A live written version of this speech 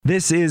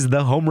This is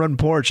the Home Run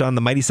Porch on the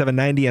Mighty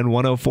 790 and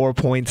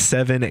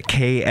 104.7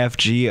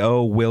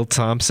 KFGO. Will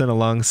Thompson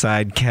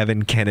alongside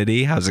Kevin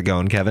Kennedy. How's it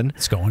going, Kevin?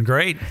 It's going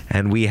great.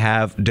 And we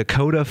have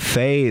Dakotah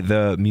Faye,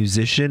 the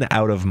musician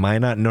out of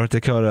Minot, North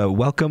Dakota.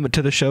 Welcome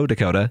to the show,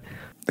 Dakotah.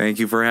 Thank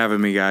you for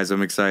having me, guys.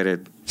 I'm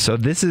excited. So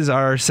this is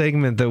our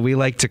segment that we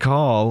like to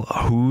call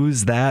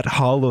Who's That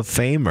Hall of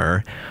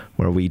Famer,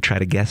 where we try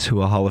to guess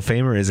who a Hall of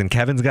Famer is. And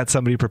Kevin's got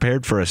somebody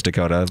prepared for us,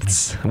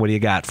 Dakotah. What do you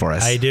got for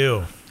us? I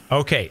do.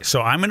 Okay,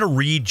 so I'm going to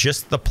read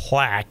just the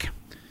plaque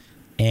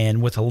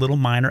and with a little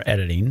minor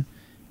editing.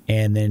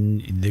 And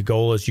then the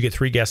goal is you get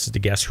 3 guesses to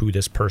guess who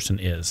this person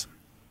is.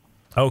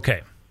 Okay.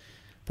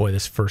 Boy,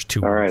 this first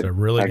 2 words are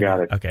really good. I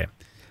got it. Okay.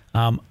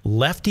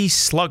 Lefty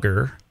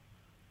slugger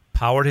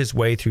powered his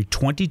way through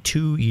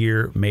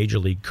 22-year major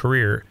league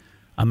career,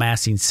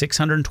 amassing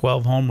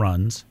 612 home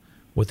runs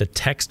with a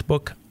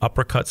textbook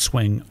uppercut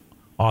swing,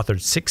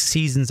 authored 6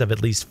 seasons of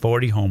at least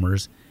 40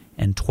 homers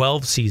and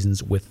 12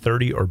 seasons with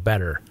 30 or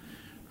better.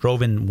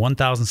 Drove in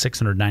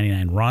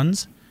 1,699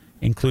 runs,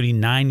 including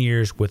 9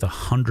 years with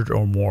 100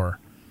 or more.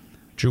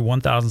 Drew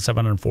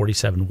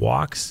 1,747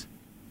 walks,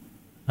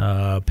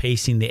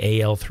 pacing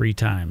the AL 3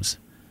 times.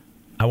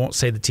 I won't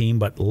say the team,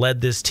 but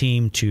led this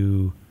team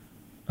to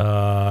 2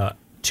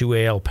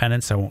 AL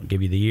pennants. I won't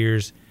give you the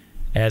years.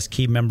 As a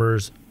key member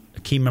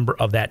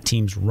of that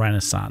team's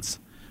renaissance.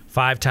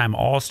 5-time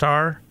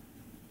All-Star.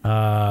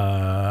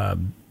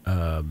 I'm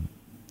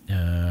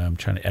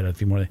trying to edit a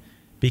few more.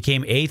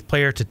 Became 8th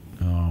player to...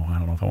 Oh, I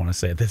don't know if I want to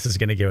say it. This is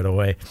going to give it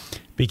away.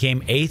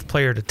 Became 8th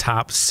player to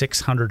top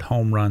 600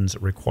 home runs,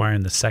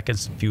 requiring the second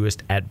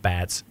fewest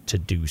at-bats to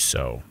do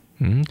so.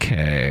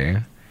 Okay.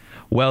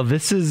 Well,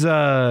 this is,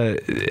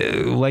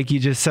 like you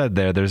just said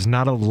there's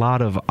not a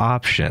lot of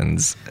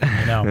options.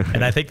 I know.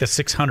 And I think the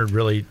 600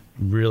 really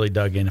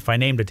dug in. If I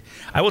named it...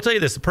 I will tell you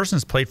this. The person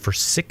has played for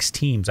 6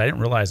 teams. I didn't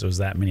realize it was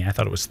that many. I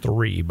thought it was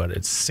 3, but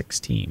it's 6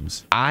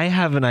 teams. I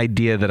have an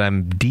idea that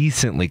I'm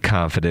decently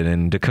confident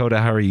in.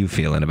 Dakotah, how are you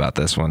feeling about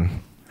this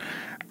one?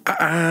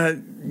 I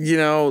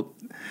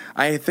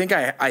think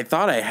I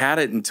thought I had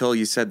it until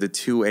you said the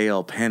 2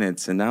 AL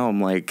pennants, and now I'm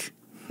like,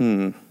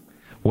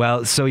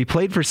 Well, so he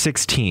played for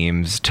 6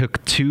 teams,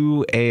 took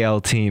 2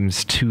 AL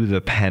teams to the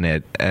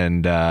pennant,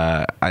 and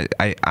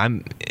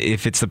I'm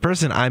if it's the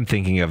person I'm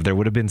thinking of, there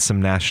would have been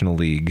some National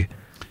League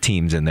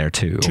teams in there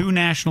too. 2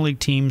 National League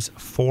teams,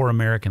 4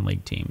 American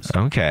League teams.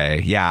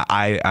 Okay, yeah,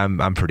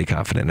 I'm pretty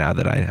confident now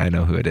that I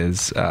know who it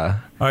is. All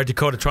right,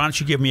 Dakotah, why don't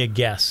you give me a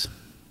guess?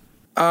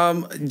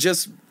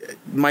 just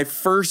my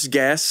first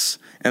guess,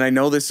 and I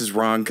know this is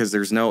wrong because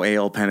there's no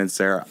AL pennants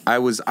there. I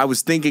was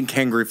thinking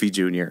Ken Griffey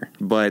Jr.,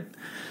 but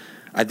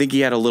I think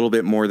he had a little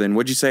bit more than.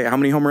 What'd you say? How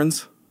many home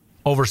runs?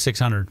 Over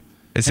 600.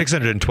 It's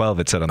 612.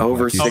 It said on the over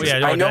board. 6. Oh, yeah,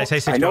 no, I know. did I say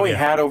 612? I know he Yeah.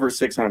 had over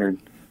 600.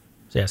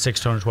 Yeah,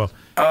 612.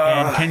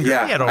 And Ken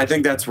Griffey had over I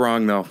think that's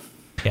wrong though.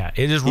 Yeah,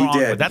 it is wrong. He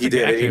did. But that's he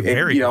did. actually a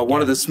very good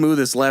one of the guess.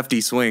 smoothest lefty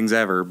swings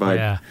ever. But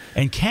yeah,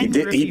 and Ken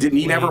he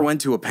Griffey never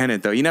went to a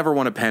pennant though. He never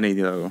won a pennant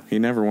though. He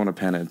never won a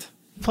pennant.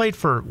 played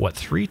for what,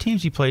 3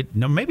 teams? He played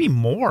maybe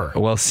more.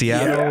 Well,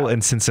 Seattle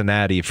and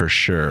Cincinnati for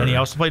sure. And he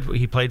also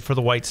played for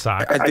the White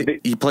Sox. I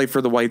think he played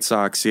for the White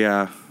Sox.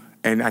 Yeah,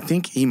 and I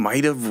think he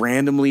might have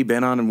randomly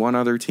been on one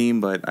other team,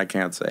 but I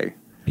can't say.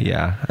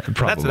 Yeah,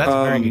 probably. That's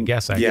a very good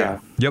guess. Actually. Yeah.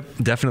 Yep,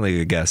 definitely a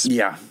good guess.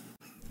 Yeah.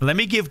 Let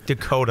me give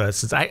Dakotah,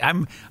 since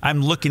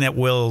I'm looking at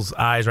Will's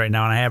eyes right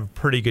now, and I have a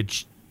pretty good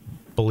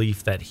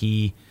belief that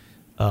he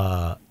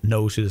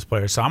knows who this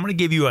player is. So I'm going to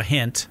give you a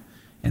hint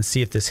and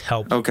see if this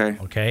helps. Okay.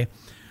 Okay.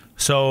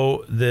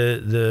 So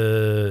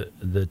the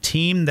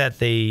team that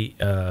they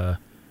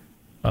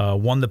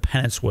won the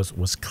pennants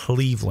was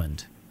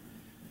Cleveland.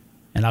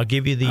 And I'll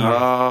give you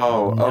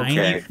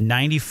the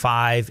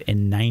 95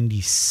 and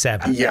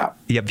 97. Yeah.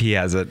 Yep, he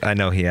has it. I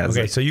know he has it.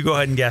 Okay, so you go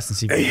ahead and guess and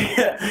see.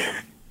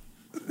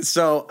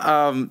 So,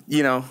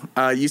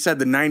 you said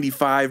the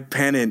 95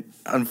 pennant.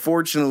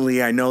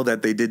 Unfortunately, I know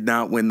that they did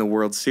not win the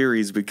World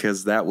Series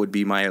because that would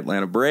be my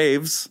Atlanta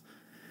Braves.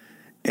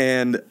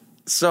 And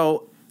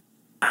so,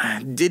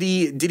 did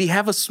he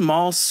have a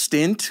small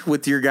stint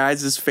with your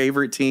guys'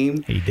 favorite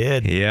team? He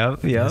did.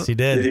 Yep. Yes, he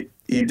did.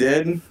 He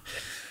did?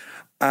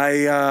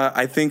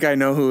 I think I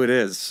know who it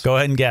is. Go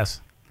ahead and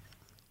guess.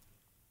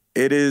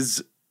 It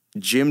is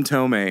Jim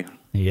Thome.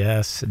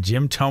 Yes,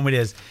 Jim Thome it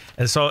is.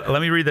 And so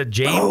let me read that.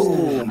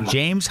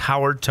 James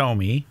Howard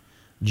Thome,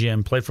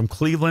 Jim, played from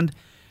Cleveland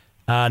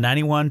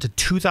 91 to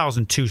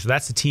 2002. So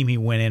that's the team he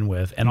went in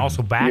with. And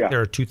also back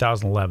there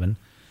 2011.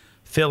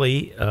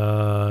 Philly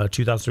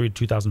 2003 to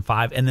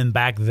 2005. And then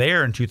back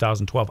there in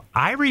 2012.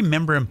 I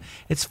remember him.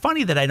 It's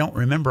funny that I don't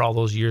remember all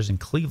those years in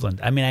Cleveland.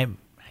 I mean,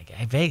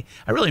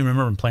 I really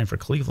remember him playing for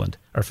Cleveland,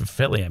 or for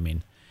Philly, I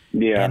mean.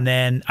 Yeah. And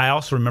then I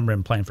also remember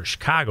him playing for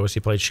Chicago. So he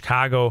played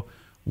Chicago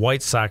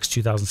White Sox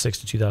 2006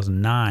 to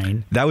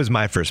 2009. That was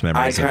my first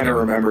memory. I kind of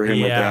remember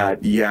him with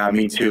that. Yeah,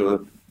 me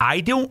too.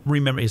 I don't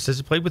remember. It says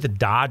he played with the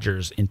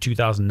Dodgers in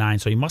 2009,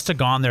 so he must have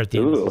gone there at the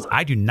end of the season.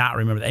 I do not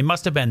remember that. It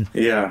must have been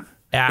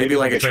maybe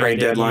like a trade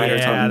deadline or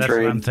something. Yeah, that's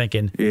what I'm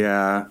thinking.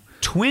 Yeah.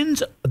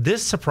 Twins,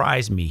 this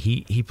surprised me.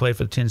 He played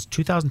for the Twins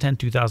 2010,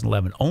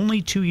 2011,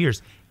 only 2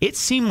 years. It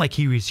seemed like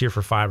he was here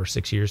for 5 or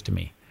 6 years to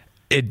me.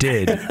 It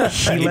did.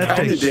 He left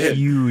a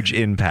huge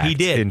impact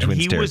in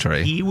Twins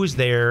territory. He was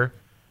there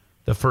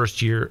the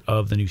first year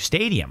of the new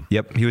stadium.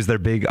 Yep, he was their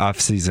big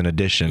off-season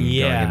addition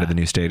going into the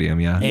new stadium.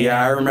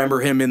 Yeah, I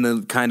remember him in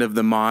the kind of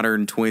the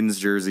modern Twins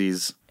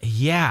jerseys.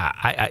 Yeah,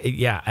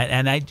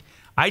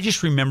 I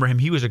just remember him.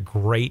 He was a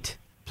great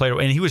player,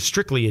 and he was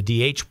strictly a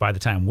DH by the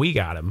time we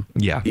got him.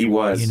 Yeah, he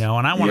was. You know,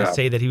 and I want to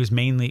say that he was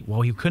mainly,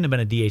 well, he couldn't have been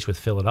a DH with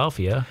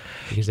Philadelphia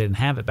because they didn't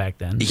have it back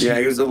then. Yeah,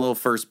 he was a little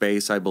first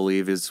base, I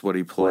believe, is what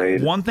he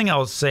played. One thing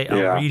I'll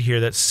read here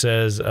that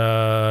says,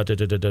 I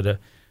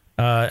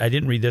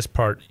didn't read this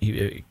part. Can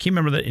you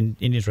remember that in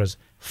Indians was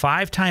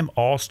 5-time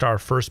All-Star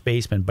first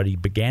baseman, but he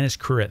began his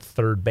career at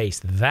third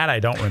base. That I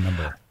don't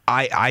remember.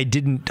 I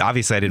didn't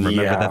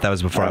remember that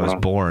was before I was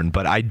born,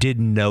 but I did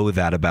know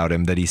that about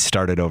him, that he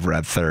started over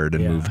at third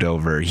and moved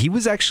over. He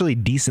was actually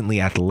decently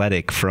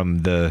athletic from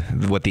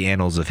what the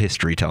annals of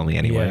history tell me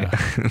anyway.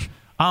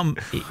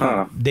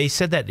 Yeah. They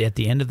said that at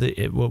the end of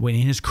in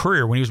his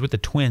career, when he was with the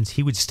Twins,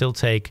 he would still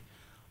take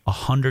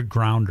 100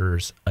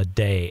 grounders a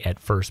day at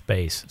first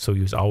base. So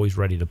he was always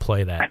ready to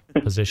play that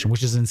position,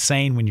 which is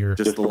insane when you're...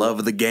 Just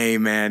love the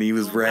game, man. He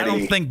was ready. I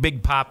don't think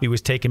Big Papi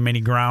was taking many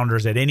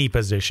grounders at any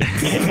position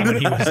when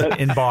he was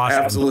in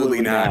Boston.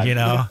 Absolutely not. You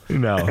know?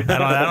 No.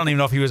 I don't even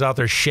know if he was out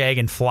there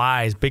shagging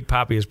flies. Big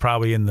Papi was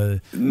probably in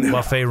the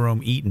buffet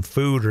room eating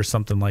food or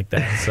something like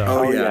that. So.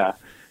 Oh, yeah.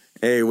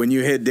 Hey, when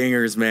you hit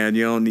dingers, man,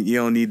 you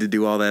don't need to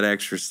do all that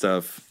extra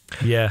stuff.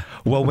 Yeah.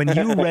 Well, when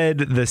you read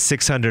the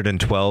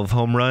 612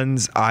 home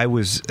runs, I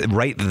was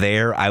right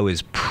there. I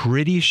was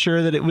pretty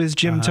sure that it was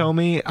Jim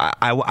Thome.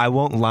 I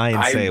won't lie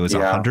and say it was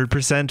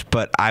 100%,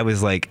 but I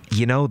was like,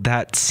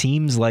 that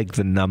seems like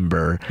the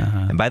number.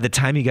 And by the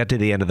time you got to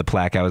the end of the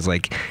plaque, I was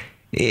like,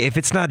 if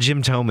it's not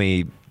Jim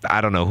Thome, I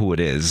don't know who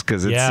it is,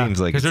 because it seems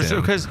like it's him.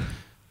 Because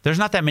there's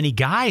not that many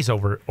guys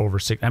over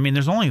 6. I mean,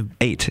 there's only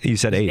 8. You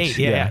said 8.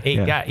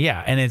 Eight guys.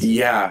 Yeah, and it's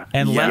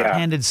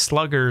left-handed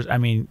sluggers. I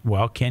mean,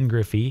 Ken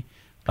Griffey.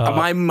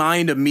 My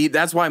mind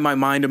that's why my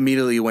mind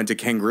immediately went to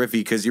Ken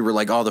Griffey, because you were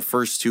like, the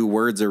first 2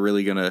 words are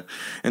really gonna,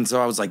 and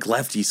so I was like,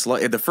 lefty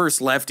the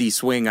first lefty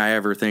swing I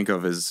ever think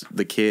of is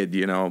the kid,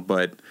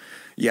 But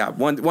yeah,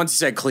 once you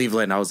said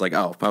Cleveland, I was like,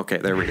 oh, okay,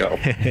 there we go.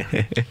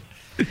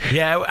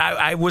 Yeah,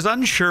 I was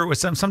unsure with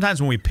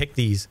sometimes when we pick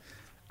these.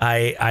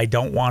 I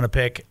don't want to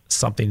pick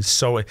something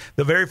so...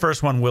 The very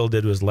first one Will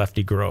did was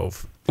Lefty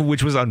Grove.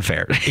 Which was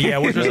unfair. Yeah,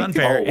 which was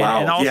unfair. Oh, wow.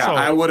 And also,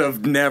 I would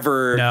have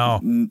never...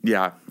 No.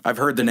 Yeah, I've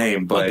heard the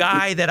name, but... A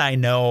guy that I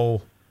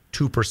know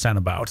 2%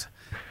 about.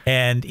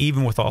 And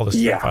even with all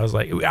this stuff, I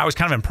was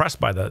kind of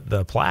impressed by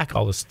the plaque,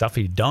 all the stuff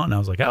he'd done. I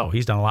was like, oh,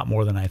 he's done a lot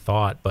more than I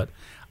thought. But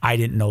I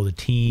didn't know the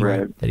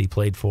team that he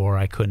played for.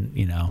 I couldn't,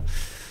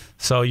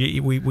 So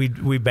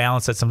we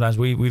balance that sometimes.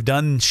 We've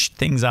done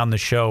things on the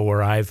show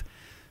where I've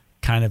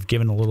kind of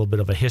given a little bit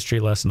of a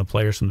history lesson to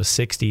players from the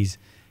 60s,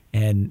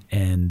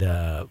 and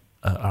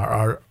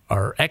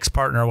our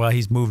ex-partner, while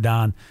he's moved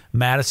on,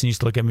 Madison used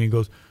to look at me and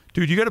goes,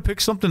 dude, you got to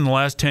pick something in the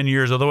last 10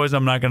 years, otherwise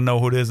I'm not going to know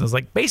who it is. And I was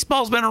like,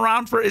 baseball's been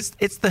around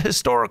it's the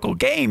historical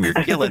game. You're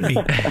killing me.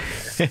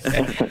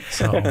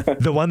 So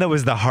the one that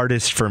was the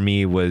hardest for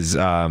me was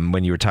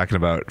when you were talking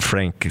about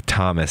Frank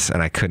Thomas,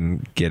 and I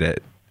couldn't get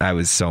it. I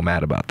was so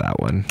mad about that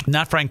one.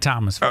 Not Frank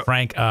Thomas,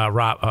 Frank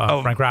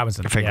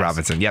Robinson. Frank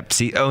Robinson. Yep.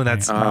 See,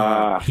 that's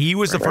he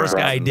was the first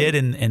guy I did,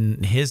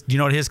 and his. Do you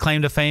know what his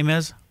claim to fame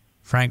is?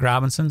 Frank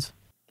Robinson's.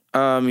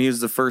 He was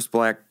the first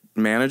black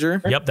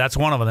manager. Yep, that's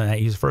one of them.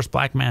 He's the first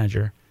black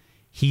manager.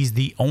 He's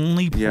the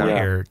only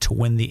player to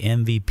win the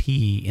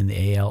MVP in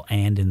the AL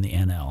and in the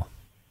NL.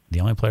 The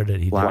only player that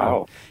he did.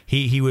 Wow.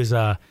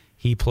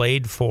 He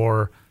played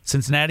for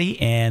Cincinnati,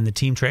 and the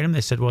team traded him.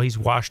 They said, well, he's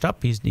washed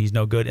up. He's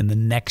no good. And the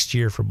next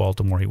year for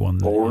Baltimore, he won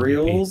the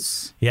Orioles?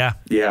 MVP. Yeah.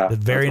 Yeah. The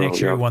very next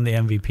year, he won the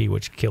MVP,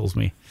 which kills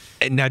me.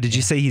 And now, did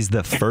you say he's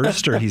the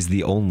first or he's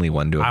the only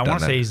one to have done it? I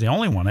want to say he's the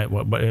only one.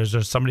 But is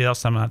there somebody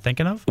else I'm not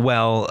thinking of?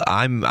 Well,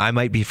 I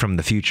might be from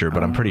the future,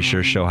 but I'm pretty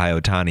sure Shohei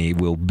Ohtani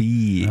will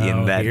be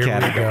in that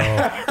category.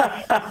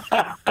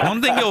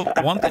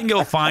 One thing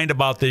you'll find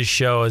about this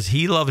show is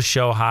he loves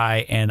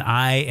Shohei, and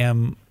I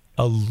am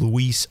a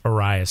Luis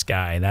Arias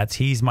guy.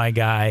 He's my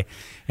guy.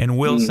 And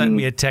Will sent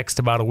me a text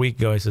about a week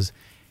ago. He says,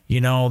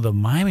 the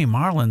Miami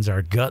Marlins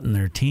are gutting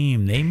their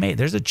team.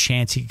 There's a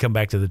chance he could come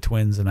back to the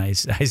Twins. And I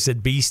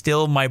said, be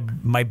still my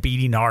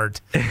beating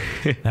heart.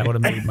 That would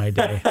have made my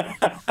day.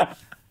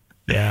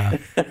 Yeah.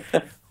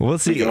 We'll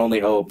see. We can only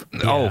hope.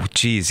 Yeah. Oh,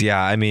 geez.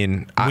 Yeah. I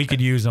mean, we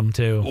could use them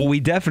too. We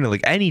definitely,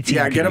 any team.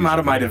 Yeah, get them out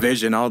of my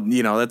division.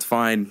 That's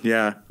fine.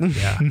 Yeah.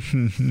 Yeah.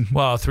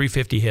 Well, a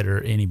 350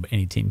 hitter,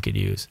 any team could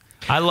use.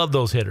 I love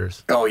those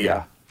hitters. Oh,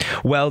 yeah.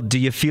 Well, do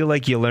you feel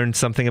like you learned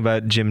something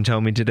about Jim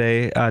Thome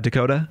today,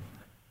 Dakotah?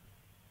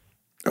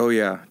 Oh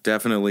yeah,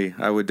 definitely.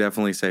 I would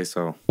definitely say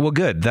so. Well,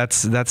 good.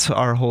 That's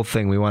our whole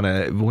thing. We want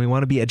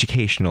to be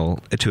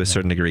educational to a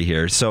certain degree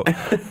here. So,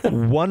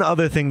 one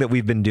other thing that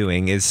we've been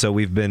doing is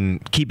we've been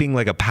keeping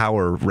like a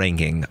power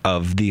ranking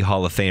of the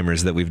Hall of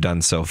Famers that we've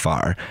done so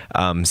far.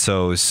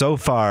 So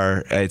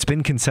far it's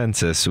been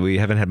consensus. We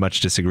haven't had much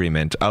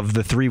disagreement. Of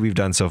the 3 we've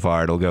done so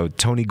far, it'll go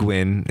Tony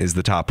Gwynn is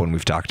the top one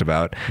we've talked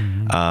about,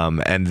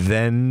 and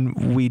then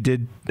we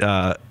did.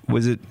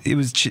 It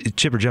was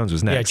Chipper Jones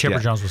was next. Yeah,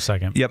 Chipper Jones was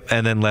second. Yep,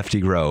 and then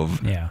Lefty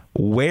Grove. Yeah.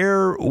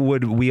 Where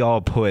would we all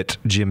put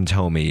Jim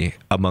Thome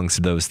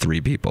amongst those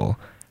 3 people?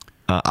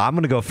 I'm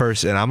going to go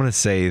first, and I'm going to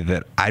say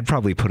that I'd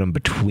probably put him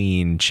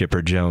between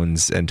Chipper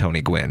Jones and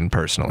Tony Gwynn,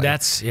 personally.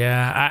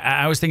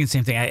 I was thinking the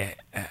same thing.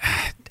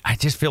 I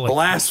just feel like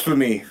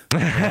blasphemy.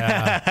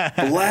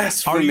 Yeah.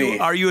 Blasphemy.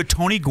 Are you a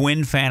Tony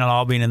Gwynn fan at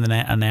all, being in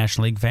a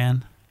National League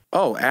fan?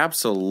 Oh,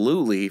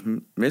 absolutely.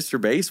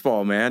 Mr.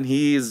 Baseball, man.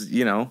 He's,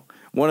 he was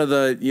one of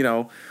the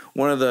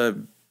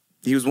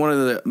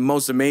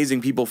most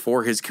amazing people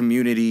for his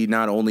community,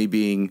 not only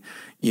being,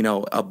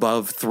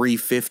 above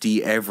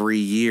 350 every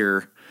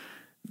year.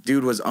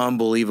 Dude was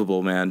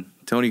unbelievable, man.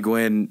 Tony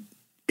Gwynn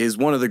is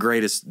one of the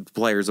greatest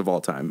players of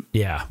all time.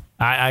 Yeah,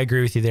 I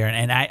agree with you there.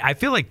 And I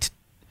feel like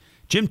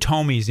Jim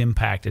Thome's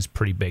impact is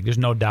pretty big. There's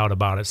no doubt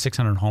about it.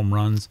 600 home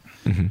runs.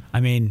 Mm-hmm.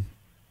 I mean,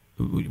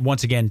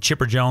 once again,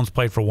 Chipper Jones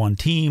played for one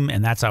team,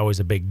 and that's always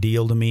a big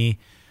deal to me.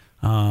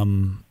 But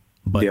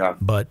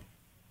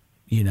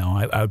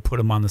I would put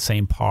him on the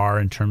same par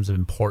in terms of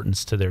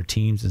importance to their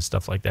teams and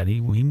stuff like that. He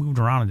moved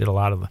around and did a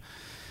lot of.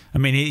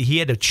 He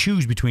had to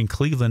choose between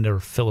Cleveland or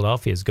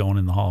Philadelphia as going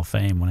in the Hall of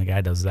Fame. When a guy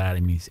does that,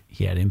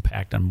 he had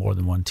impact on more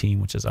than one team,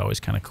 which is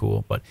always kind of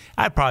cool. But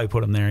I'd probably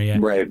put him there. Yeah,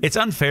 right. It's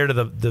unfair to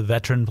the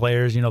veteran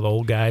players, the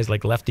old guys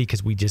like Lefty,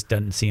 because we just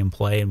didn't see him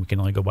play and we can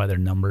only go by their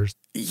numbers.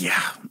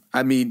 Yeah,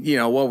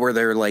 what were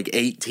there, like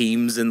 8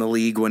 teams in the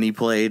league when he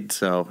played?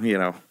 So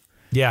yeah,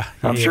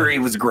 I'm sure he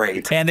was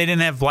great. And they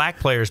didn't have black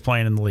players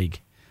playing in the league.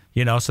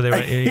 So there,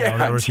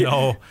 there was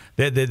no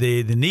the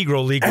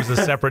Negro League was a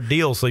separate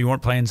deal, so you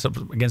weren't playing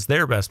against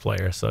their best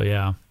player. So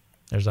yeah,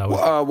 there's always.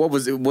 What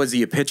was it? Was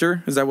he a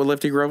pitcher? Is that what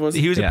Lefty Grove was?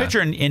 He was a pitcher,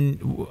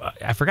 and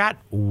I forgot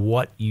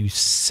what you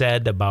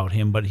said about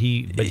him, but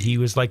he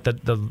was like the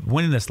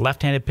winningest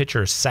left-handed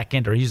pitcher,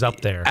 second, or he's up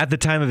there at the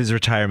time of his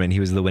retirement. He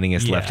was the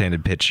winningest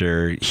left-handed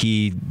pitcher.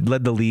 He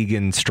led the league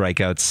in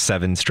strikeouts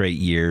 7 straight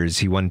years.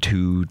 He won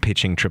 2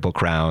 pitching Triple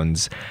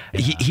Crowns.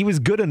 Yeah. He was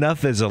good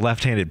enough as a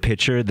left-handed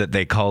pitcher that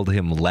they called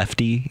him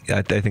Lefty.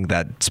 I think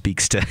that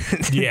speaks to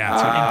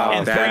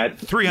and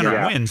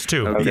 300 wins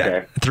too. Okay.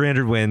 Yeah,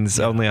 300 wins,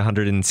 only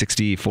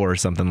 164 or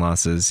something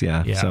losses.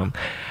 Yeah. So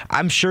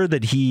I'm sure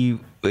that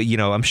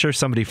I'm sure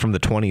somebody from the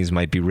 20s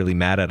might be really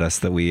mad at us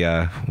that we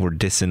were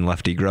dissing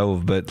Lefty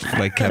Grove, but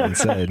like Kevin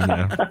said,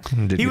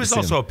 he was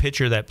also a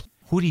pitcher that.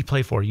 Who did he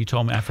play for? You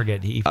told me. I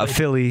forget. He played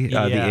Philly,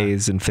 the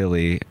A's in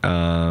Philly.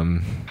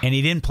 And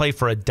he didn't play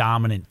for a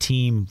dominant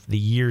team the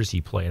years he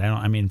played.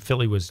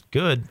 Philly was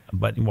good,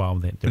 but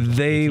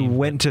they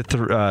went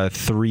to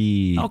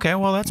 3. Okay,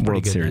 well that's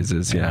World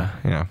Series.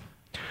 Yeah.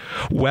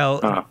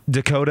 Well,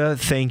 Dakotah,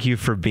 thank you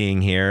for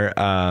being here,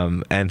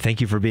 and thank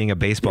you for being a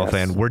baseball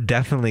fan. We're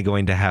definitely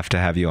going to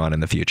have you on in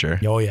the future.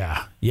 Oh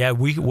yeah,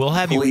 we'll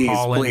have you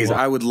call in. Please,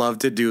 I would love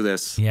to do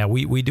this. Yeah,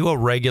 we do a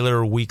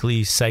regular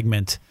weekly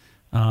segment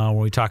where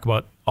we talk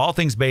about all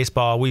things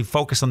baseball. We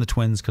focus on the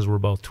Twins because we're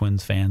both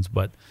Twins fans,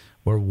 but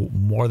we're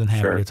more than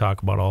happy to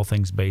talk about all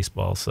things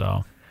baseball.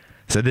 So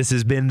this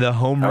has been the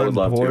Home Run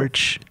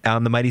Porch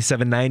on the Mighty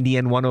 790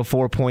 and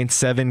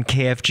 104.7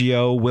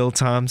 KFGO. Will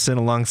Thompson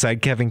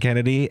alongside Kevin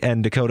Kennedy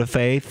and Dakotah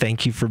Faye.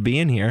 Thank you for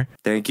being here.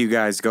 Thank you,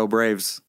 guys. Go Braves.